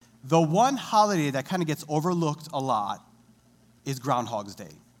the one holiday that kind of gets overlooked a lot is Groundhog's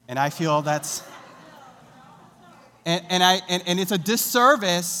Day. And I feel that's, and it's a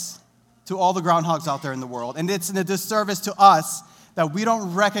disservice to all the groundhogs out there in the world. And it's a disservice to us that we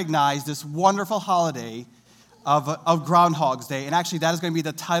don't recognize this wonderful holiday of Groundhog's Day. And actually, that is going to be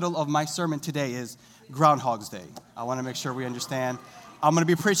the title of my sermon today is Groundhog's Day. I want to make sure we understand. I'm going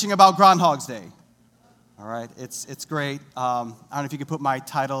to be preaching about Groundhog's Day. All right, it's great. I don't know if you could put my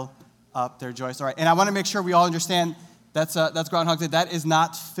title up there, Joyce. All right, and I want to make sure we all understand that's Groundhog's Day. That is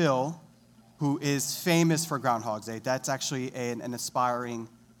not Phil, who is famous for Groundhog's Day. That's actually an aspiring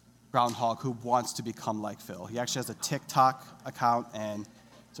groundhog who wants to become like Phil. He actually has a TikTok account, and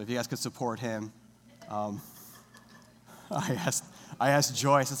so if you guys could support him. I asked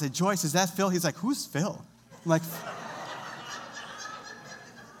Joyce. I said, Joyce, is that Phil? He's like, who's Phil? I'm like,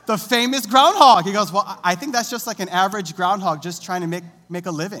 the famous groundhog. He goes, well, I think that's just like an average groundhog just trying to make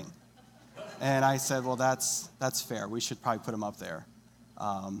a living. And I said, well, that's fair. We should probably put him up there.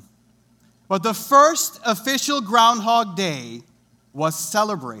 But the first official Groundhog Day was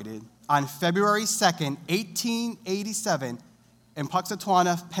celebrated on February 2nd, 1887 in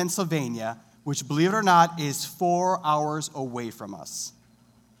Puxatawney, Pennsylvania, which, believe it or not, is 4 hours away from us.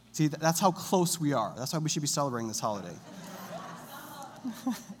 See, that's how close we are. That's why we should be celebrating this holiday.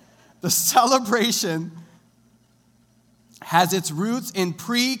 The celebration has its roots in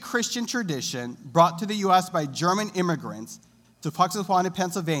pre-Christian tradition brought to the U.S. by German immigrants to Puxatawney,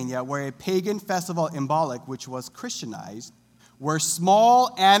 Pennsylvania, where a pagan festival Imbolc, which was Christianized, where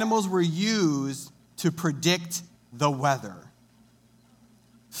small animals were used to predict the weather.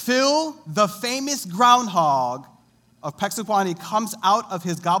 Phil, the famous groundhog of Puxatawney, comes out of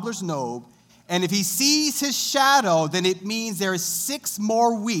his gobbler's knob, and if he sees his shadow, then it means there is 6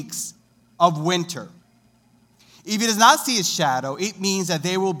 more weeks of winter. If he does not see his shadow, it means that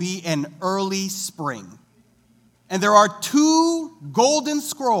there will be an early spring. And there are 2 golden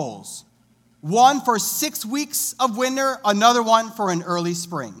scrolls, one for 6 weeks of winter, another one for an early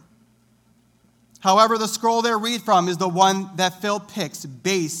spring. However, the scroll they read from is the one that Phil picks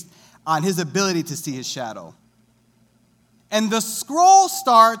based on his ability to see his shadow. And the scroll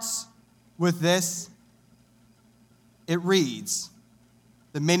starts with this. It reads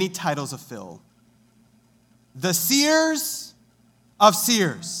the many titles of Phil. The seers of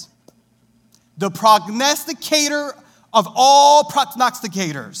seers. The prognosticator of all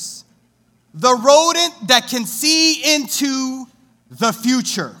prognosticators. The rodent that can see into the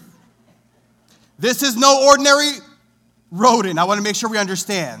future. This is no ordinary rodent. I want to make sure we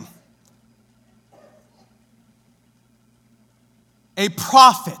understand. A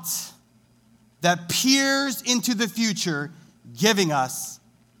prophet that peers into the future, giving us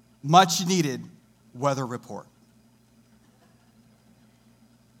much needed weather report.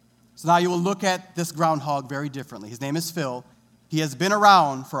 So now you will look at this groundhog very differently. His name is Phil. He has been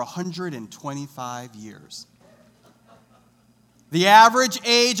around for 125 years. The average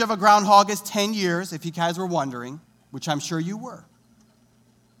age of a groundhog is 10 years, if you guys were wondering, which I'm sure you were.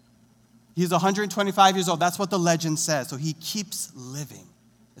 He's 125 years old. That's what the legend says. So he keeps living.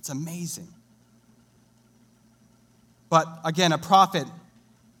 It's amazing. But again, a prophet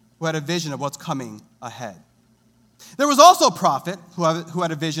who had a vision of what's coming ahead. There was also a prophet who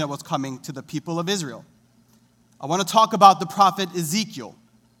had a vision of what's coming to the people of Israel. I want to talk about the prophet Ezekiel,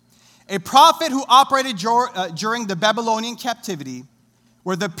 a prophet who operated during the Babylonian captivity,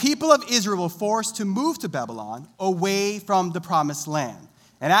 where the people of Israel were forced to move to Babylon away from the promised land.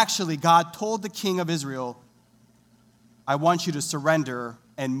 And actually, God told the king of Israel, I want you to surrender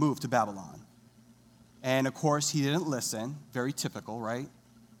and move to Babylon. And of course, he didn't listen. Very typical, right?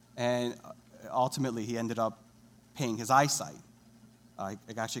 And ultimately, he ended up paying his eyesight.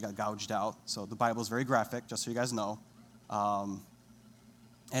 It actually got gouged out. So the Bible is very graphic, just so you guys know.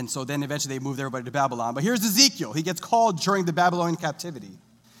 And so then eventually they moved everybody to Babylon. But here's Ezekiel. He gets called during the Babylonian captivity.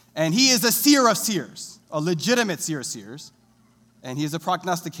 And he is a seer of seers, a legitimate seer of seers. And he is a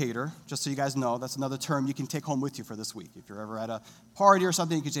prognosticator, just so you guys know. That's another term you can take home with you for this week. If you're ever at a party or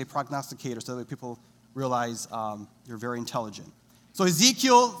something, you can say prognosticator so that people realize you're very intelligent. So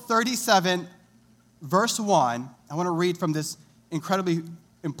Ezekiel 37, verse 1, I want to read from this incredibly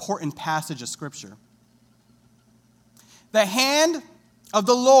important passage of Scripture. The hand of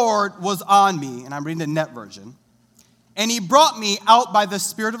the Lord was on me, and I'm reading the Net version, and he brought me out by the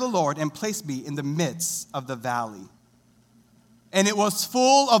Spirit of the Lord and placed me in the midst of the valley. And it was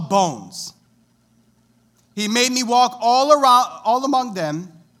full of bones. He made me walk all among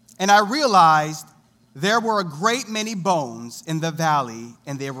them, and I realized there were a great many bones in the valley,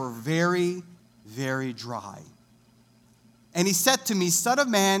 and they were very, very dry. And he said to me, Son of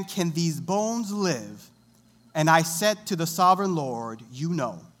man, can these bones live? And I said to the sovereign Lord, you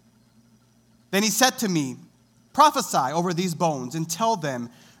know. Then he said to me, prophesy over these bones and tell them,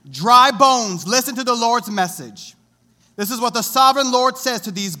 dry bones, listen to the Lord's message. This is what the sovereign Lord says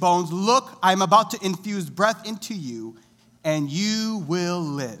to these bones. Look, I am about to infuse breath into you, and you will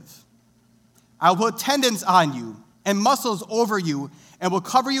live. I will put tendons on you and muscles over you and will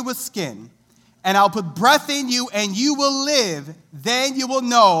cover you with skin. And I'll put breath in you, and you will live. Then you will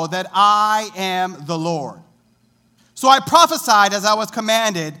know that I am the Lord. So I prophesied as I was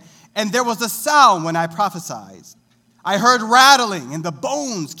commanded, and there was a sound when I prophesied. I heard rattling, and the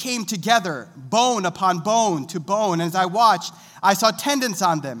bones came together, bone upon bone to bone. And as I watched, I saw tendons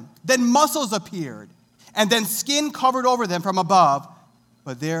on them. Then muscles appeared, and then skin covered over them from above,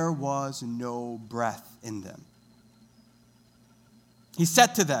 but there was no breath in them. He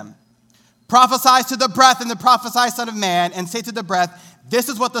said to them, prophesy to the breath and the prophesy, Son of Man, and say to the breath, this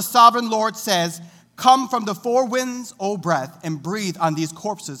is what the sovereign Lord says. Come from the four winds, O breath, and breathe on these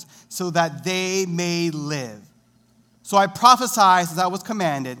corpses so that they may live. So I prophesied as I was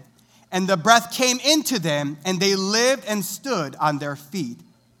commanded, and the breath came into them, and they lived and stood on their feet,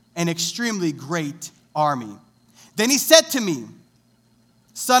 an extremely great army. Then he said to me,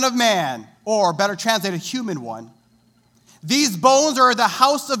 Son of man, or better translated, human one, these bones are the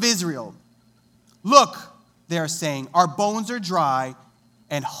house of Israel. Look, they are saying, our bones are dry,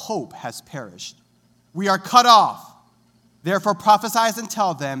 and hope has perished. We are cut off. Therefore prophesy and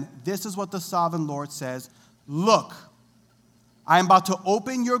tell them, this is what the sovereign Lord says. Look, I am about to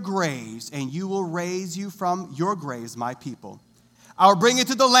open your graves, and you will raise you from your graves, my people. I will bring you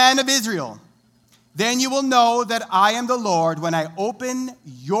to the land of Israel. Then you will know that I am the Lord when I open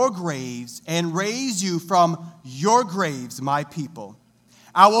your graves and raise you from your graves, my people.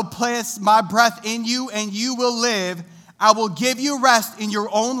 I will place my breath in you, and you will live. I will give you rest in your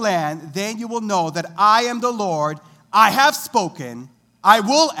own land. Then you will know that I am the Lord. I have spoken. I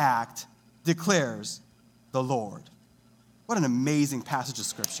will act, declares the Lord. What an amazing passage of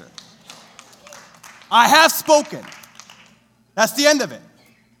Scripture. I have spoken. That's the end of it.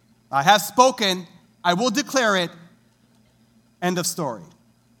 I have spoken. I will declare it. End of story.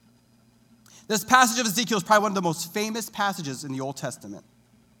 This passage of Ezekiel is probably one of the most famous passages in the Old Testament.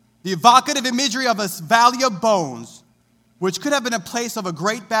 The evocative imagery of a valley of bones, which could have been a place of a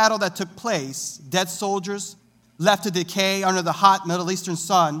great battle that took place, dead soldiers left to decay under the hot Middle Eastern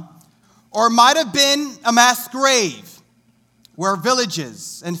sun, or might have been a mass grave where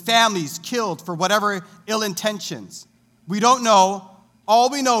villages and families killed for whatever ill intentions. We don't know.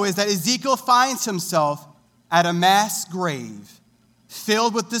 All we know is that Ezekiel finds himself at a mass grave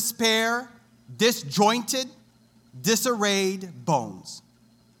filled with despair, disjointed, disarrayed bones.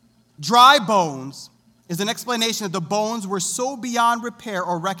 Dry bones is an explanation that the bones were so beyond repair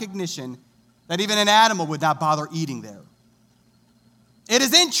or recognition that even an animal would not bother eating there. It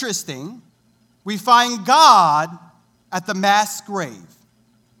is interesting, we find God at the mass grave.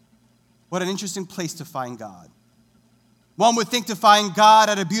 What an interesting place to find God. One would think to find God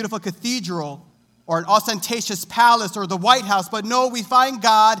at a beautiful cathedral or an ostentatious palace or the White House, but no, we find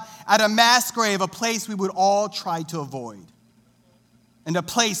God at a mass grave, a place we would all try to avoid, and a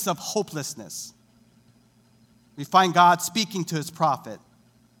place of hopelessness. We find God speaking to his prophet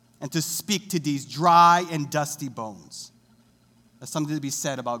and to speak to these dry and dusty bones. There's something to be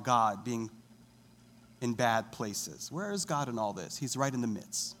said about God being in bad places. Where is God in all this? He's right in the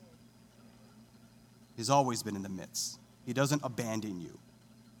midst. He's always been in the midst. He doesn't abandon you.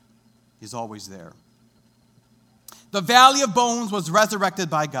 He's always there. The valley of bones was resurrected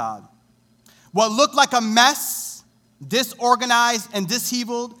by God. What looked like a mess, disorganized and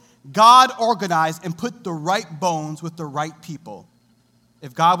disheveled, God organized and put the right bones with the right people.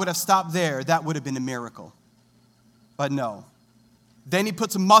 If God would have stopped there, that would have been a miracle. But no. Then he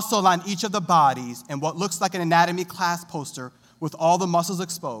puts muscle on each of the bodies and what looks like an anatomy class poster with all the muscles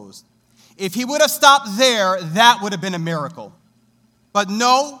exposed. If he would have stopped there, that would have been a miracle. But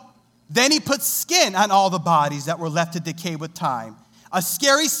no, then he put skin on all the bodies that were left to decay with time. A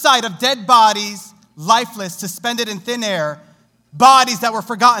scary sight of dead bodies, lifeless, suspended in thin air, bodies that were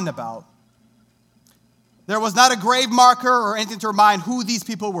forgotten about. There was not a grave marker or anything to remind who these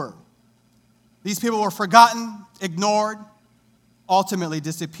people were. These people were forgotten, ignored, ultimately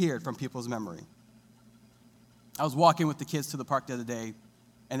disappeared from people's memory. I was walking with the kids to the park the other day,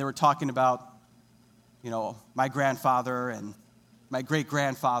 and they were talking about, my grandfather and my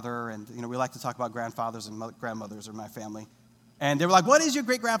great-grandfather, and, we like to talk about grandfathers and grandmothers in my family. And they were like, what is your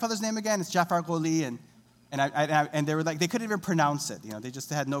great-grandfather's name again? It's Jafar Goli, and they were like, they couldn't even pronounce it. They just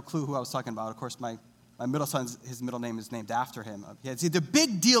had no clue who I was talking about. Of course, my My middle son, his middle name is named after him. He had a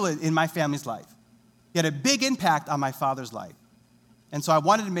big deal in my family's life. He had a big impact on my father's life. And so I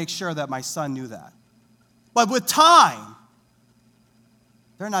wanted to make sure that my son knew that. But with time,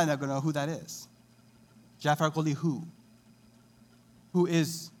 they're not going to know who that is. Jafar Quli who? Who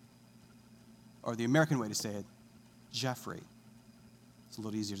is, or the American way to say it, Jeffrey. It's a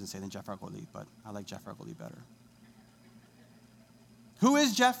little easier to say than Jafar Quli, but I like Jafar Quli better. Who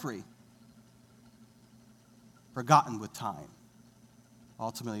is Jeffrey? Forgotten with time.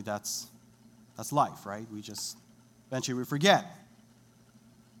 Ultimately, that's life, right? Eventually we forget.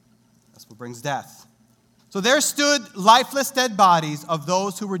 That's what brings death. So there stood lifeless dead bodies of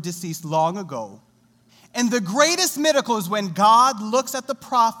those who were deceased long ago. And the greatest miracle is when God looks at the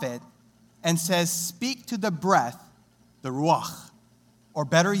prophet and says, speak to the breath, the ruach, or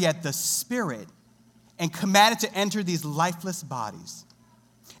better yet, the spirit, and command it to enter these lifeless bodies.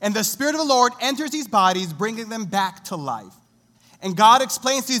 And the Spirit of the Lord enters these bodies, bringing them back to life. And God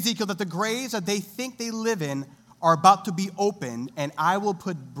explains to Ezekiel that the graves that they think they live in are about to be opened, and I will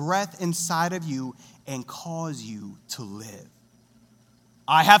put breath inside of you and cause you to live.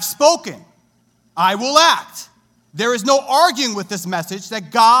 I have spoken. I will act. There is no arguing with this message that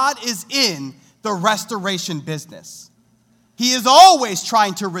God is in the restoration business. He is always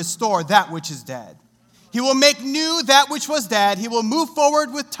trying to restore that which is dead. He will make new that which was dead. He will move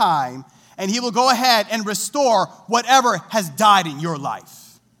forward with time, and he will go ahead and restore whatever has died in your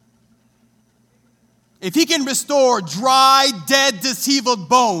life. If he can restore dry, dead, disheveled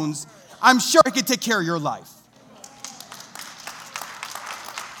bones, I'm sure he can take care of your life.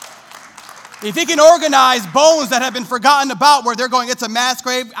 If he can organize bones that have been forgotten about where they're going, it's a mass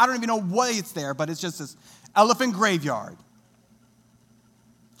grave, I don't even know why it's there, but it's just this elephant graveyard.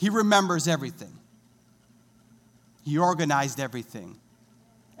 He remembers everything. He organized everything.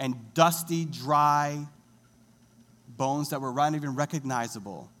 And dusty, dry bones that were not even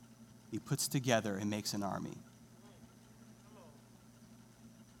recognizable, he puts together and makes an army.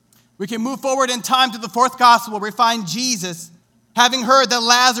 We can move forward in time to the fourth gospel where we find Jesus having heard that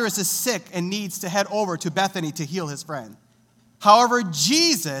Lazarus is sick and needs to head over to Bethany to heal his friend. However,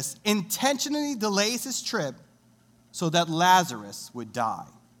 Jesus intentionally delays his trip so that Lazarus would die.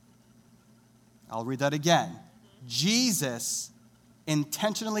 I'll read that again. Jesus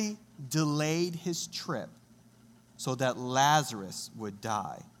intentionally delayed his trip so that Lazarus would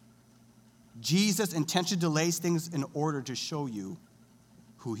die. Jesus intentionally delays things in order to show you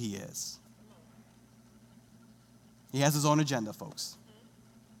who he is. He has his own agenda, folks.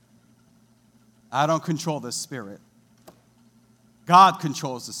 I don't control the Spirit. God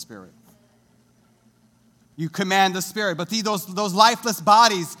controls the Spirit. You command the Spirit. But see, those lifeless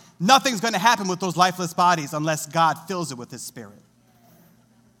bodies, nothing's going to happen with those lifeless bodies unless God fills it with his Spirit.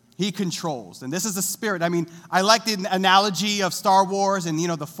 He controls. And this is the Spirit. I mean, I like the analogy of Star Wars and,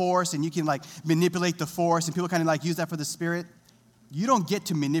 the Force, and you can, manipulate the Force, and people kind of, use that for the Spirit. You don't get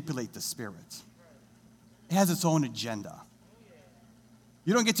to manipulate the Spirit. It has its own agenda.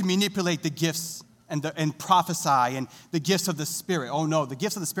 You don't get to manipulate the gifts and prophesy and the gifts of the Spirit. Oh, no, the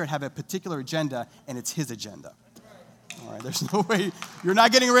gifts of the Spirit have a particular agenda, and it's his agenda. All right, there's no way. You're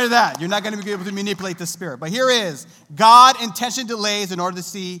not getting rid of that. You're not going to be able to manipulate the Spirit. But here is, God intentionally delays in order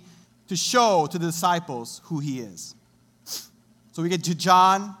to show to the disciples who he is. So we get to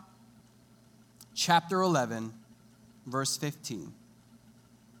John chapter 11, verse 15.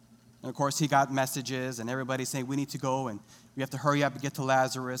 And of course, he got messages, and everybody's saying, we need to go, and we have to hurry up and get to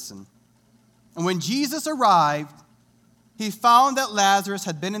Lazarus. And when Jesus arrived, he found that Lazarus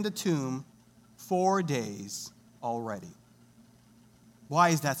had been in the tomb 4 days already. Why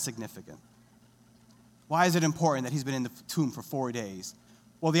is that significant? Why is it important that he's been in the tomb for 4 days?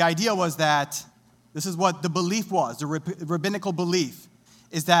 Well, the idea was that this is what the belief was, the rabbinical belief,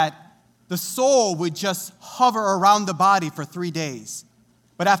 is that the soul would just hover around the body for 3 days.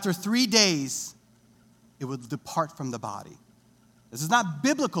 But after 3 days, it would depart from the body. This is not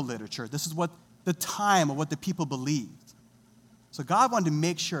biblical literature. This is what the time of what the people believed. So God wanted to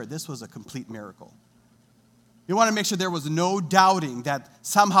make sure this was a complete miracle. He wanted to make sure there was no doubting that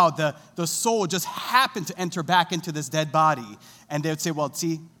somehow the soul just happened to enter back into this dead body. And they would say, well,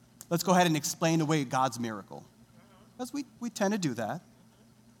 see, let's go ahead and explain away God's miracle. Because we tend to do that,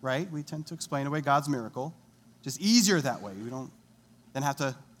 right? We tend to explain away God's miracle. Just easier that way. We don't then have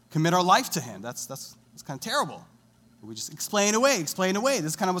to commit our life to him. That's kind of terrible. We just explain away. This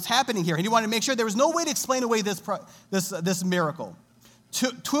is kind of what's happening here. And he wanted to make sure there was no way to explain away this miracle.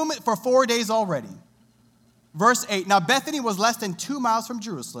 Tomb for 4 days already. Verse 8, now Bethany was less than 2 miles from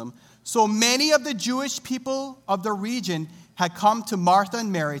Jerusalem, so many of the Jewish people of the region had come to Martha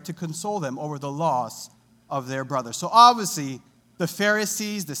and Mary to console them over the loss of their brother. So obviously, the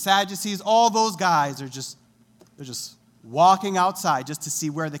Pharisees, the Sadducees, all those guys they're just walking outside just to see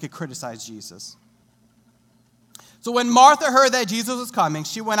where they could criticize Jesus. So when Martha heard that Jesus was coming,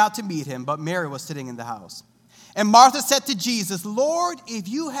 she went out to meet him, but Mary was sitting in the house. And Martha said to Jesus, "Lord, if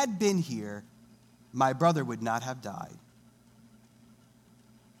you had been here, my brother would not have died."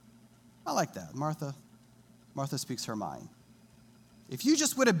 I like that. Martha speaks her mind. If you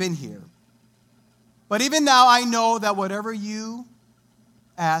just would have been here. But even now I know that whatever you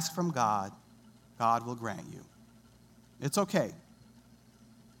ask from God, God will grant you. It's okay.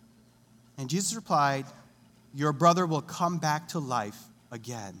 And Jesus replied, "Your brother will come back to life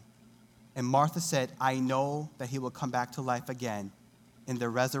again." And Martha said, "I know that he will come back to life again in the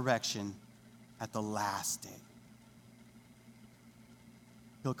resurrection at the last day."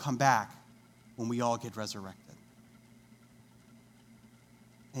 He'll come back when we all get resurrected.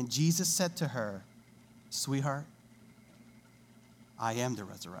 And Jesus said to her, "Sweetheart, I am the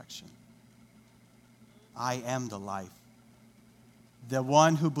resurrection. I am the life. The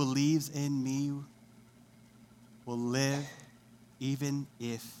one who believes in me will live even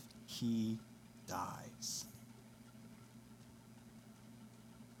if he dies.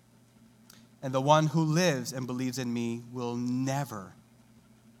 And the one who lives and believes in me will never,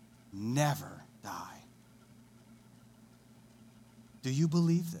 never die." Do you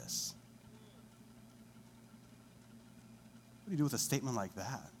believe this? What do you do with a statement like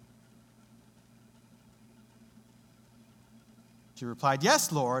that? She replied,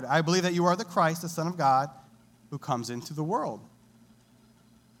 "Yes, Lord, I believe that you are the Christ, the Son of God, who comes into the world."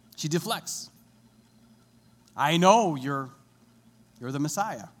 She deflects. "I know you're the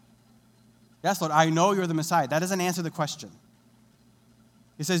Messiah." "Yes, Lord, I know you're the Messiah." That doesn't answer the question.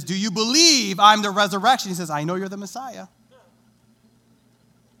 He says, "Do you believe I'm the resurrection?" He says, "I know you're the Messiah."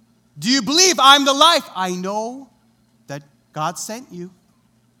 "Do you believe I'm the life?" "I know that God sent you."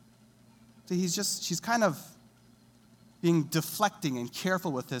 So she's kind of being deflecting and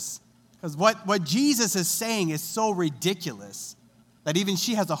careful with this, because what Jesus is saying is so ridiculous that even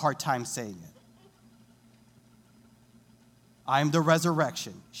she has a hard time saying it. "I am the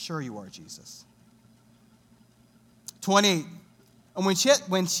resurrection." "Sure you are, Jesus." 28. And when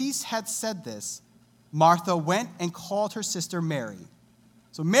she had said this, Martha went and called her sister Mary.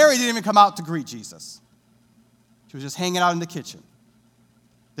 So Mary didn't even come out to greet Jesus. She was just hanging out in the kitchen.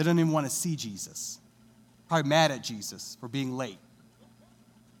 They didn't even want to see Jesus. Probably mad at Jesus for being late.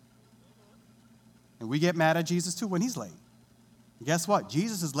 And we get mad at Jesus too when he's late. And guess what?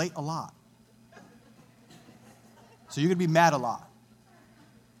 Jesus is late a lot. So you're going to be mad a lot.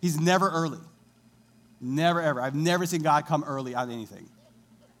 He's never early. Never, ever. I've never seen God come early on anything.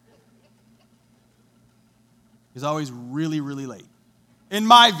 He's always really, really late. In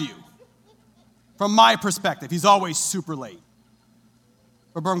my view, from my perspective, he's always super late.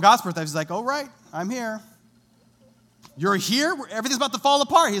 But from God's perspective, he's like, "All right, I'm here. You're here? Everything's about to fall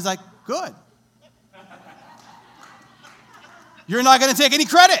apart." He's like, "Good. You're not going to take any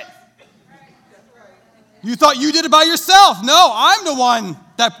credit. You thought you did it by yourself. No, I'm the one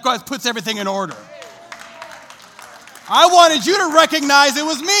that puts everything in order. I wanted you to recognize it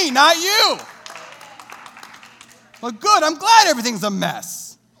was me, not you. But good, I'm glad everything's a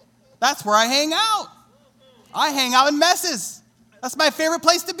mess. That's where I hang out. I hang out in messes. That's my favorite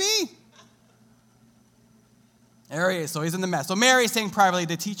place to be." There he is. So he's in the mess. So Mary is saying privately,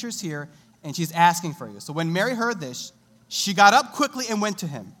 "The teacher's here, and she's asking for you." So when Mary heard this, she got up quickly and went to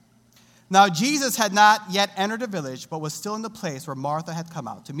him. Now Jesus had not yet entered the village, but was still in the place where Martha had come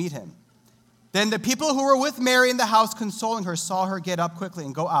out to meet him. Then the people who were with Mary in the house consoling her saw her get up quickly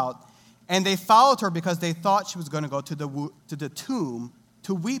and go out, and they followed her because they thought she was going to go to the tomb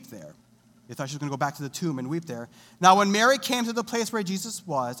to weep there. They thought she was going to go back to the tomb and weep there. Now when Mary came to the place where Jesus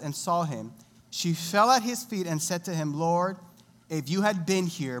was and saw him, she fell at his feet and said to him, "Lord, if you had been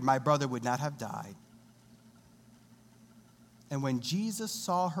here, my brother would not have died." And when Jesus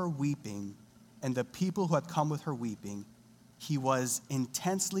saw her weeping and the people who had come with her weeping, he was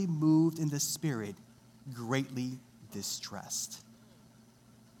intensely moved in the spirit, greatly distressed.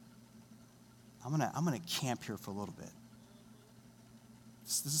 I'm gonna camp here for a little bit.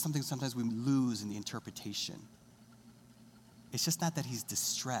 This is something sometimes we lose in the interpretation. It's just not that he's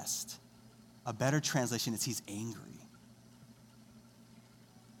distressed. A better translation is he's angry.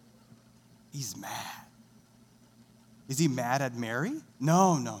 He's mad. Is he mad at Mary?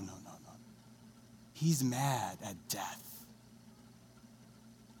 No. He's mad at death.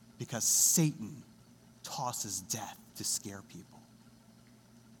 Because Satan tosses death to scare people.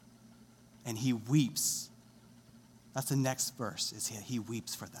 And he weeps That's the next verse, is he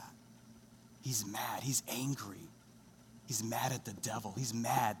weeps for that. He's mad. He's angry. He's mad at the devil. He's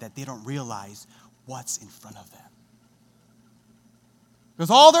mad that they don't realize what's in front of them. Because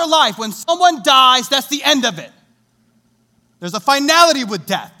all their life, when someone dies, that's the end of it. There's a finality with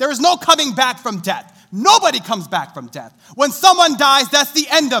death. There is no coming back from death. Nobody comes back from death. When someone dies, that's the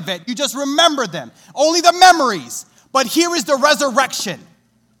end of it. You just remember them. Only the memories. But here is the resurrection.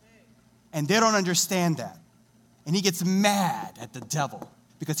 And they don't understand that. And he gets mad at the devil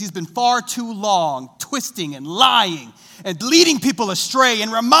because he's been far too long twisting and lying and leading people astray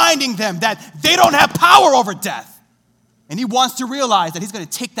and reminding them that they don't have power over death. And he wants to realize that he's going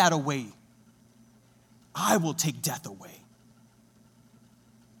to take that away. I will take death away.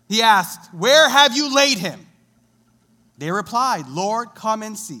 He asked, "Where have you laid him?" They replied, "Lord, come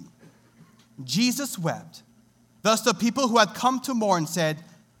and see." Jesus wept. Thus the people who had come to mourn said,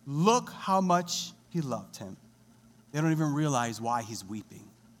 "Look how much he loved him." They don't even realize why he's weeping.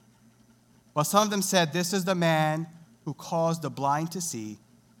 But some of them said, "This is the man who caused the blind to see.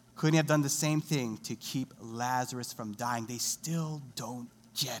 Couldn't he have done the same thing to keep Lazarus from dying?" They still don't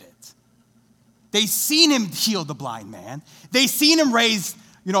get it. They seen him heal the blind man. They seen him raise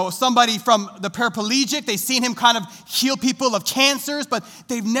somebody from the paraplegic. They've seen him kind of heal people of cancers, but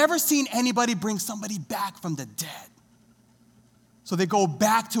they've never seen anybody bring somebody back from the dead. So they go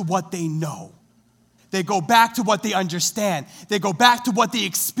back to what they know. They go back to what they understand. They go back to what they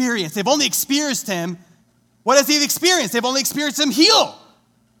experienced. They've only experienced him. What has he experienced? They've only experienced him heal.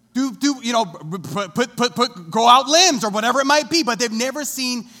 Grow out limbs or whatever it might be, but they've never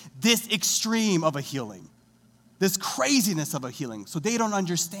seen this extreme of a healing. This craziness of a healing, so they don't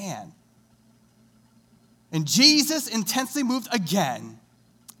understand. And Jesus, intensely moved again,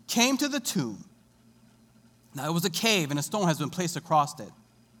 came to the tomb. Now it was a cave, and a stone has been placed across it.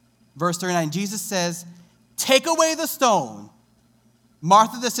 Verse 39, Jesus says, "Take away the stone."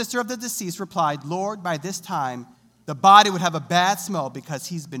 Martha, the sister of the deceased, replied, "Lord, by this time the body would have a bad smell because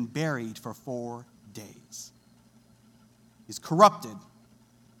he's been buried for 4 days." He's corrupted.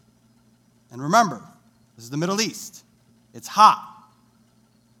 And remember, this is the Middle East. It's hot.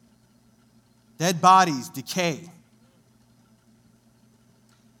 Dead bodies decay.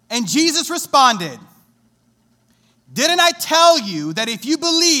 And Jesus responded, "Didn't I tell you that if you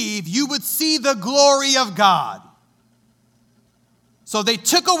believe, you would see the glory of God?" So they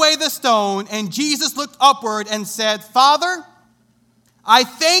took away the stone, and Jesus looked upward and said, "Father, I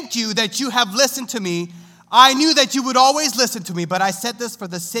thank you that you have listened to me. I knew that you would always listen to me, but I said this for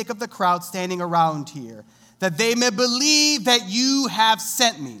the sake of the crowd standing around here, that they may believe that you have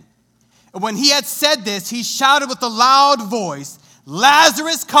sent me." And when he had said this, he shouted with a loud voice,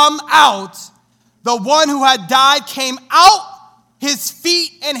 "Lazarus, come out!" The one who had died came out, his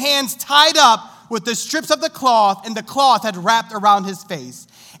feet and hands tied up with the strips of the cloth, and the cloth had wrapped around his face.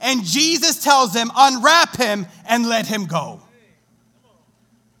 And Jesus tells them, "Unwrap him and let him go."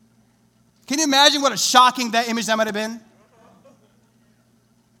 Can you imagine what a shocking image that might have been?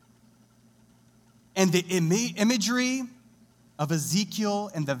 And the imagery of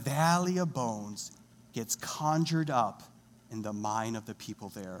Ezekiel and the valley of bones gets conjured up in the mind of the people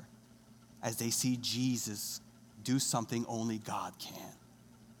there as they see Jesus do something only God can.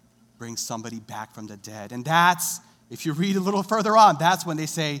 Bring somebody back from the dead. And that's, if you read a little further on, that's when they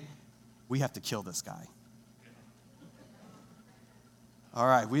say, "We have to kill this guy." All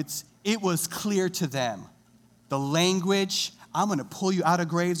right, it was clear to them. The language, "I'm going to pull you out of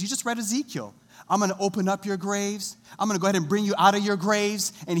graves." You just read Ezekiel. "I'm going to open up your graves. I'm going to go ahead and bring you out of your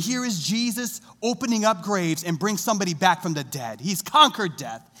graves." And here is Jesus opening up graves and bring somebody back from the dead. He's conquered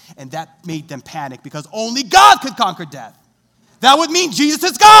death. And that made them panic because only God could conquer death. That would mean Jesus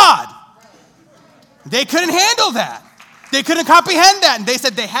is God. They couldn't handle that. They couldn't comprehend that. And they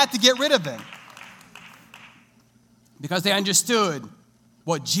said they had to get rid of him because they understood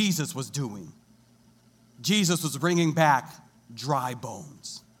what Jesus was doing. Jesus was bringing back dry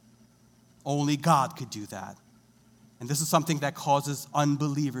bones. Only God could do that. And this is something that causes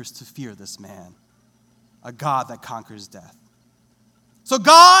unbelievers to fear this man, a God that conquers death. So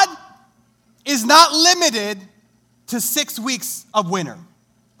God is not limited to 6 weeks of winter.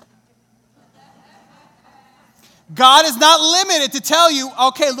 God is not limited to tell you,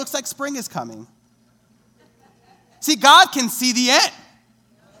 okay, it looks like spring is coming. See, God can see the end.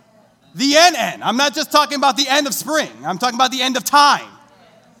 The end. I'm not just talking about the end of spring. I'm talking about the end of time.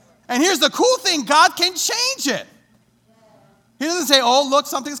 And here's the cool thing. God can change it. He doesn't say, "Oh, look,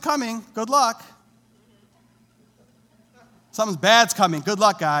 something's coming. Good luck. Something bad's coming. Good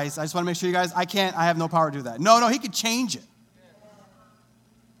luck, guys. I just want to make sure you guys, I have no power to do that." No, he could change it.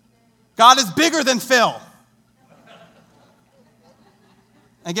 God is bigger than Phil.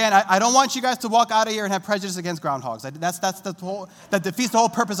 Again, I don't want you guys to walk out of here and have prejudice against groundhogs. That defeats the whole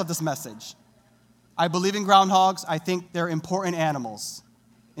purpose of this message. I believe in groundhogs. I think they're important animals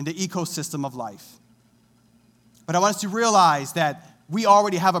in the ecosystem of life. But I want us to realize that we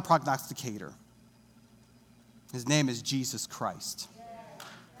already have a prognosticator. His name is Jesus Christ.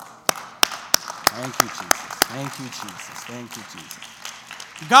 Thank you, Jesus. Thank you, Jesus. Thank you, Jesus.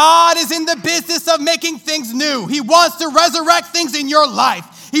 God is in the business of making things new. He wants to resurrect things in your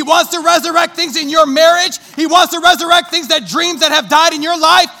life. He wants to resurrect things in your marriage. He wants to resurrect dreams that have died in your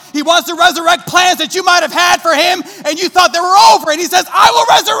life. He wants to resurrect plans that you might have had for him and you thought they were over. And he says, I will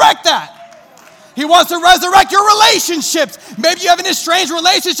resurrect that. He wants to resurrect your relationships. Maybe you have an estranged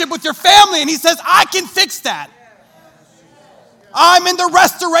relationship with your family and he says, I can fix that. I'm in the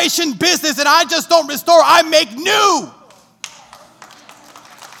restoration business and I just don't restore, I make new.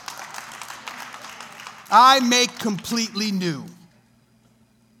 I make completely new.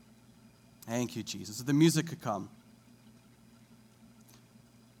 Thank you, Jesus. If the music could come.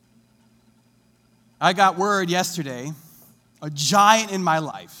 I got word yesterday, a giant in my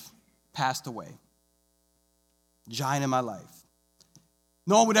life passed away. Giant in my life.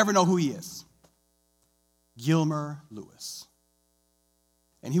 No one would ever know who he is. Gilmer Lewis.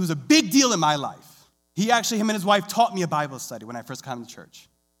 And he was a big deal in my life. Him and his wife taught me a Bible study when I first came to church.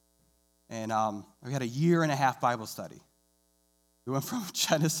 And we had a 1.5-year Bible study. We went from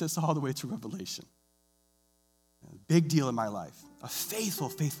Genesis all the way to Revelation. A big deal in my life. A faithful,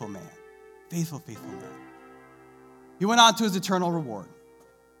 faithful man. Faithful, faithful man. He went on to his eternal reward.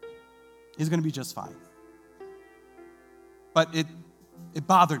 He's going to be just fine. But it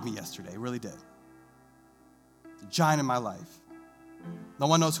bothered me yesterday. It really did. It's a giant in my life. No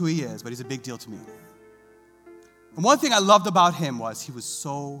one knows who he is, but he's a big deal to me. And one thing I loved about him was he was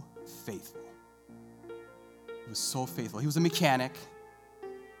so faithful. He was so faithful. He was a mechanic.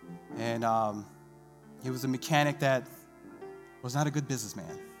 And he was a mechanic that was not a good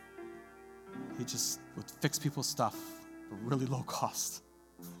businessman. He just would fix people's stuff for really low cost.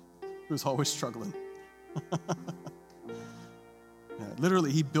 He was always struggling.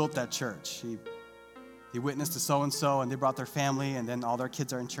 Literally, he built that church. He witnessed to so-and-so, and they brought their family, and then all their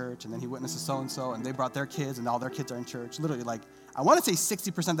kids are in church. And then he witnessed to so-and-so, and they brought their kids, and all their kids are in church. Literally, I want to say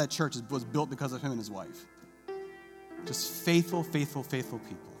 60% of that church was built because of him and his wife. Just faithful, faithful, faithful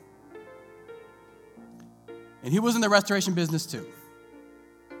people. And he was in the restoration business too.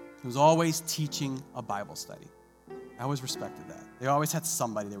 He was always teaching a Bible study. I always respected that. They always had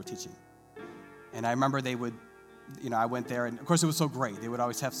somebody they were teaching. And I remember they would, I went there, and of course it was so great. They would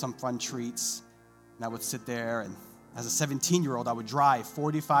always have some fun treats, and I would sit there, and as a 17-year-old, I would drive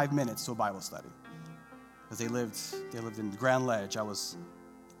 45 minutes to a Bible study. Because they lived in Grand Ledge. I was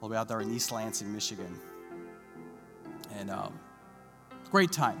all the way out there in East Lansing, Michigan. And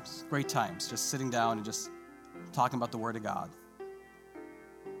great times, just sitting down and just talking about the Word of God.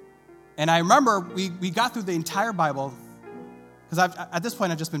 And I remember we got through the entire Bible, because at this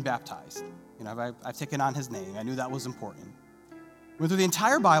point I've just been baptized. I've taken on his name. I knew that was important. Went through the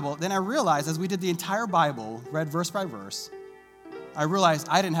entire Bible. Then I realized as we did the entire Bible, read verse by verse, I realized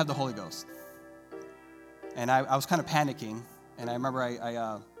I didn't have the Holy Ghost. And I was kind of panicking. And I remember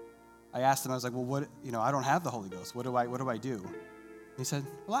I asked him, I was like, well, what, I don't have the Holy Ghost. What do I do? And he said,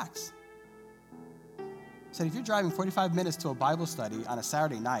 relax. He said, if you're driving 45 minutes to a Bible study on a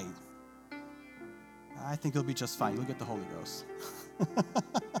Saturday night, I think you'll be just fine. You'll get the Holy Ghost.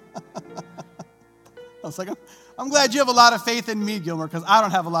 I was like, I'm glad you have a lot of faith in me, Gilmer, because I don't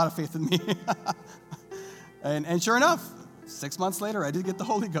have a lot of faith in me. and sure enough, 6 months later, I did get the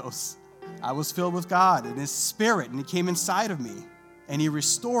Holy Ghost. I was filled with God and his Spirit, and he came inside of me, and he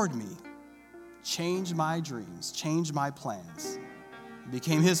restored me, changed my dreams, changed my plans,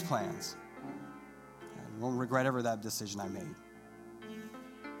 became his plans. I won't regret ever that decision I made.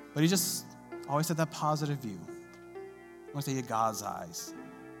 But he just always had that positive view. I want to say he had God's eyes.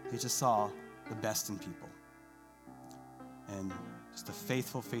 He just saw the best in people. And just a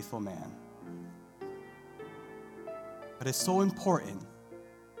faithful, faithful man. But it's so important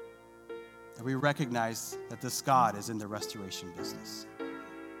that we recognize that this God is in the restoration business.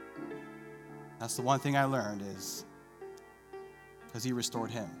 That's the one thing I learned is because he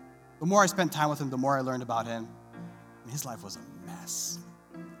restored him. The more I spent time with him, the more I learned about him. And his life was a mess.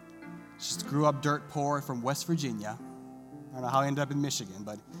 Just grew up dirt poor from West Virginia. I don't know how he ended up in Michigan,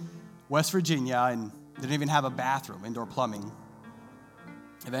 but West Virginia, and didn't even have a bathroom, indoor plumbing.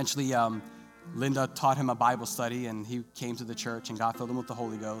 Eventually, Linda taught him a Bible study, and he came to the church, and God filled him with the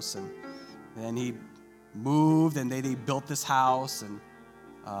Holy Ghost. And then he moved, and they built this house, and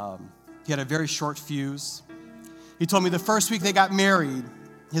he had a very short fuse. He told me the first week they got married,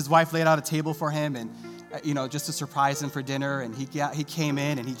 his wife laid out a table for him, and just to surprise him for dinner. And he came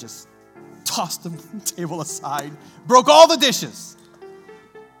in and he just tossed the table aside, broke all the dishes.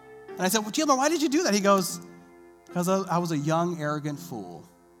 And I said, well, Gilmer, why did you do that? He goes, because I was a young, arrogant fool,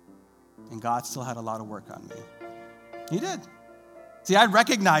 and God still had a lot of work on me. He did. See, I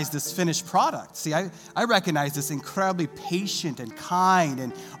recognize this finished product. See, I recognize this incredibly patient and kind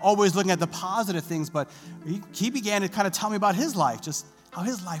and always looking at the positive things, but he began to kind of tell me about his life, just how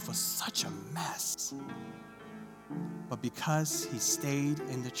his life was such a mess. But because he stayed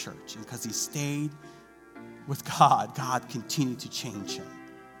in the church and because he stayed with God, God continued to change him.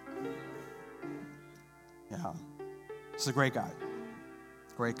 Yeah. He's a great guy.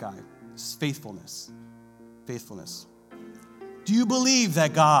 Great guy. It's faithfulness. Faithfulness. Do you believe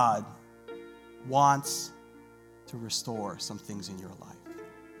that God wants to restore some things in your life?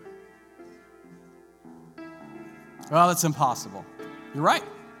 Well, it's impossible. You're right.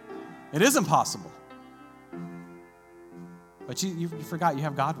 It is impossible. But you forgot you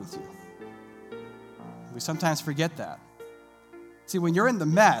have God with you. We sometimes forget that. See, when you're in the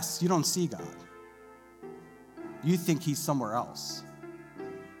mess, you don't see God. You think he's somewhere else.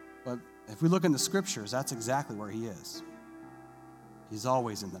 But if we look in the scriptures, that's exactly where he is. He's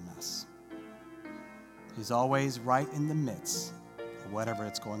always in the mess. He's always right in the midst of whatever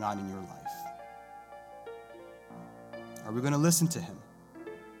is going on in your life. Are we going to listen to him?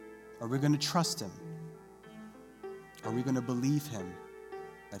 Are we going to trust him? Are we going to believe him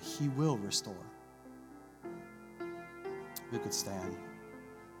that he will restore? We could stand.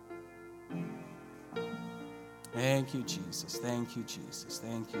 Thank you, Jesus. Thank you, Jesus.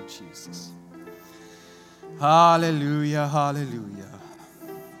 Thank you, Jesus. Hallelujah, hallelujah.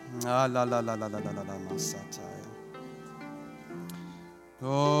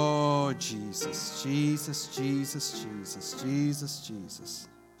 Oh, Jesus, Jesus, Jesus, Jesus, Jesus, Jesus.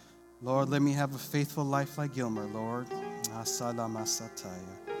 Lord, let me have a faithful life like Gilmer, Lord.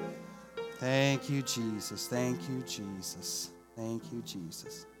 Thank you, Jesus. Thank you, Jesus. Thank you,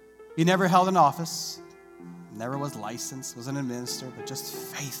 Jesus. He never held an office, never was licensed, wasn't a minister, but just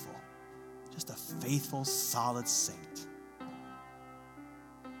faithful. Just a faithful, solid saint.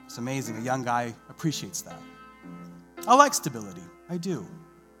 It's amazing. A young guy appreciates that. I like stability. I do.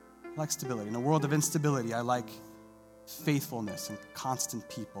 I like stability. In a world of instability, I like faithfulness and constant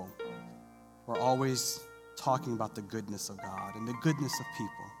people who are always talking about the goodness of God and the goodness of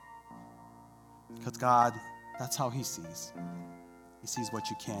people. Because God, that's how he sees. He sees what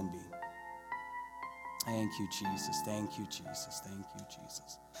you can be. Thank you, Jesus. Thank you, Jesus. Thank you,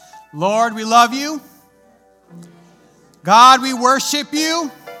 Jesus. Lord, we love you. God, we worship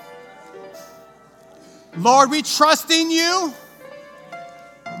you. Lord, we trust in you.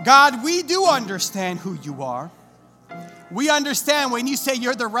 God, we do understand who you are. We understand when you say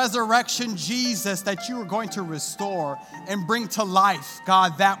you're the resurrection Jesus, that you are going to restore and bring to life,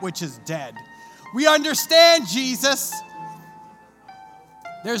 God, that which is dead. We understand, Jesus,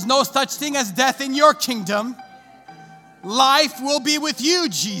 there's no such thing as death in your kingdom. Life will be with you,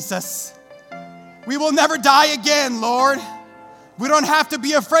 Jesus. We will never die again, Lord. We don't have to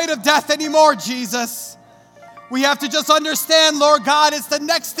be afraid of death anymore, Jesus. We have to just understand, Lord God, it's the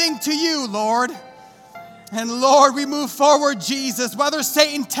next thing to you, Lord. And Lord, we move forward, Jesus, whether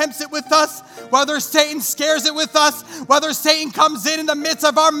Satan tempts it with us, whether Satan scares it with us, whether Satan comes in the midst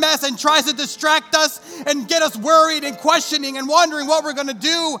of our mess and tries to distract us and get us worried and questioning and wondering what we're going to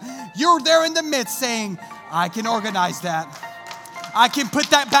do. You're there in the midst saying, I can organize that. I can put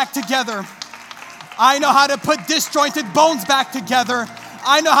that back together. I know how to put disjointed bones back together.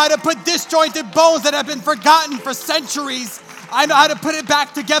 I know how to put disjointed bones that have been forgotten for centuries. I know how to put it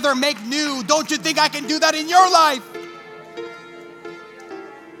back together and make new. Don't you think I can do that in your life?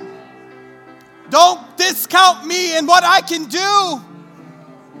 Don't discount me and what I can do.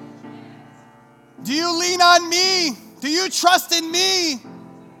 Do you lean on me? Do you trust in me?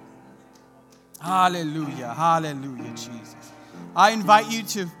 Hallelujah, hallelujah, Jesus. I invite you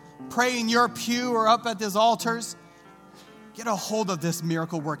to pray in your pew or up at these altars. Get a hold of this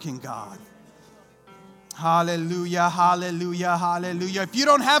miracle-working God. Hallelujah, hallelujah, hallelujah. If you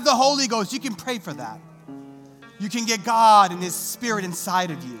don't have the Holy Ghost, you can pray for that. You can get God and his Spirit inside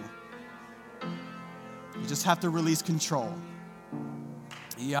of you. You just have to release control.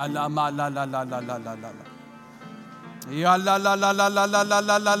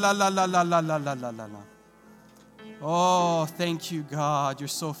 Oh, thank you, God. You're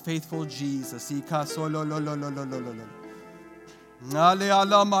so faithful, Jesus.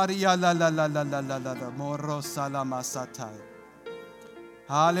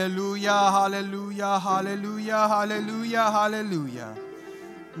 Hallelujah, hallelujah, hallelujah, hallelujah, hallelujah.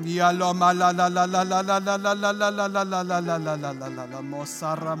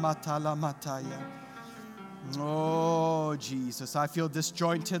 Oh, Jesus, I feel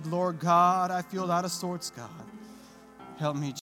disjointed, Lord God. I feel out of sorts, God. Help me,